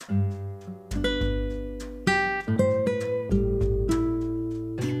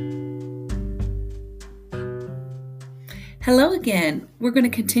Hello again. We're going to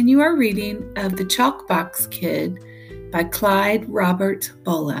continue our reading of The Chalkbox Kid by Clyde Robert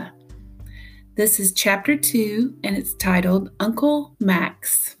Bulla. This is chapter 2 and it's titled Uncle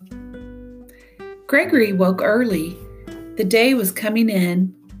Max. Gregory woke early. The day was coming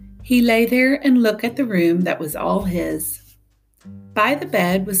in. He lay there and looked at the room that was all his. By the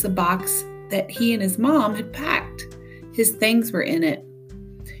bed was the box that he and his mom had packed. His things were in it.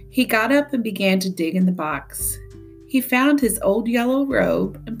 He got up and began to dig in the box. He found his old yellow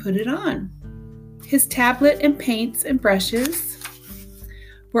robe and put it on. His tablet and paints and brushes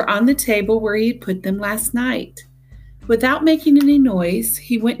were on the table where he had put them last night. Without making any noise,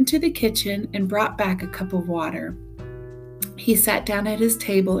 he went into the kitchen and brought back a cup of water. He sat down at his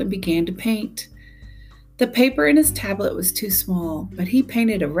table and began to paint. The paper in his tablet was too small, but he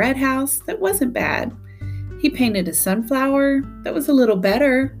painted a red house that wasn't bad. He painted a sunflower that was a little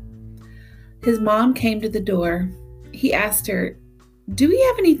better. His mom came to the door. He asked her, "Do we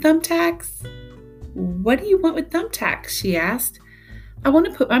have any thumbtacks?" "What do you want with thumbtacks?" she asked. "I want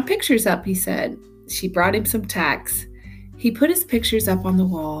to put my pictures up," he said. She brought him some tacks. He put his pictures up on the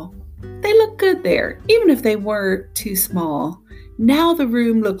wall. They looked good there, even if they were too small. Now the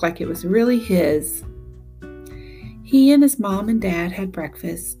room looked like it was really his. He and his mom and dad had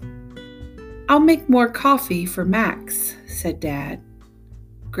breakfast. "I'll make more coffee for Max," said Dad.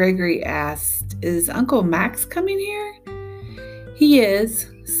 Gregory asked, "Is Uncle Max coming here?" "He is,"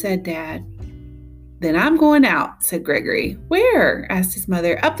 said Dad. "Then I'm going out," said Gregory. "Where?" asked his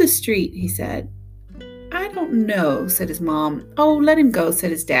mother. "Up the street," he said. "I don't know," said his mom. "Oh, let him go,"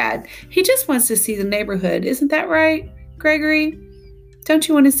 said his dad. "He just wants to see the neighborhood. Isn't that right, Gregory? Don't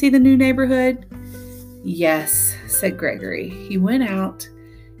you want to see the new neighborhood?" "Yes," said Gregory. He went out.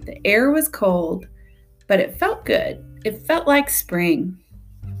 The air was cold, but it felt good. It felt like spring.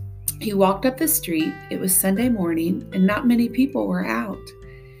 He walked up the street. It was Sunday morning, and not many people were out.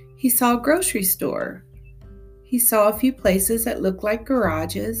 He saw a grocery store. He saw a few places that looked like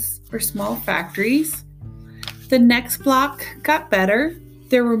garages or small factories. The next block got better.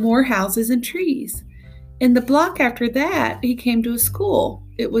 There were more houses and trees. In the block after that, he came to a school.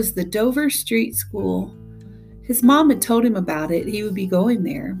 It was the Dover Street School. His mom had told him about it. He would be going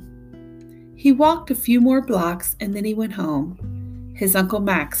there. He walked a few more blocks, and then he went home. His Uncle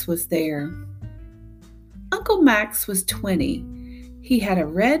Max was there. Uncle Max was 20. He had a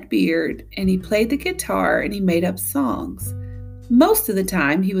red beard, and he played the guitar, and he made up songs. Most of the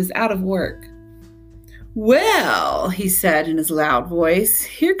time, he was out of work. "Well," he said in his loud voice,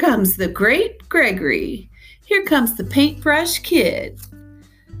 "here comes the great Gregory. Here comes the paintbrush kid."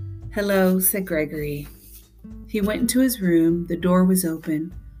 "Hello," said Gregory. He went into his room. The door was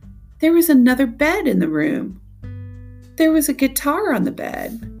open. There was another bed in the room. There was a guitar on the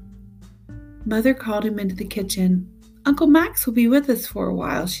bed. Mother called him into the kitchen. "Uncle Max will be with us for a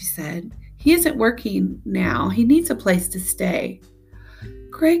while," she said. "He isn't working now. He needs a place to stay."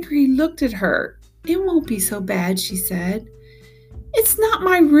 Gregory looked at her. "It won't be so bad," she said. "It's not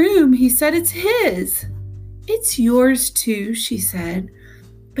my room," he said. "It's his." "It's yours too," she said.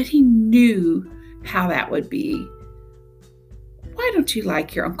 But he knew how that would be. "Why don't you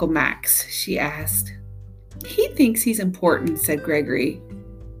like your Uncle Max?" she asked. "He thinks he's important," said Gregory.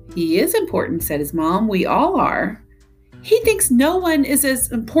 "He is important," said his mom. "We all are." "He thinks no one is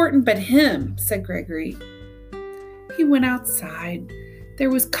as important but him," said Gregory. He went outside. There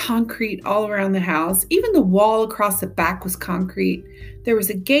was concrete all around the house. Even the wall across the back was concrete. There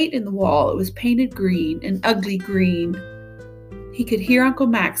was a gate in the wall. It was painted green, an ugly green. He could hear Uncle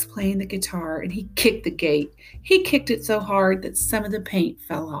Max playing the guitar, and he kicked the gate. He kicked it so hard that some of the paint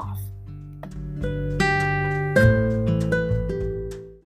fell off.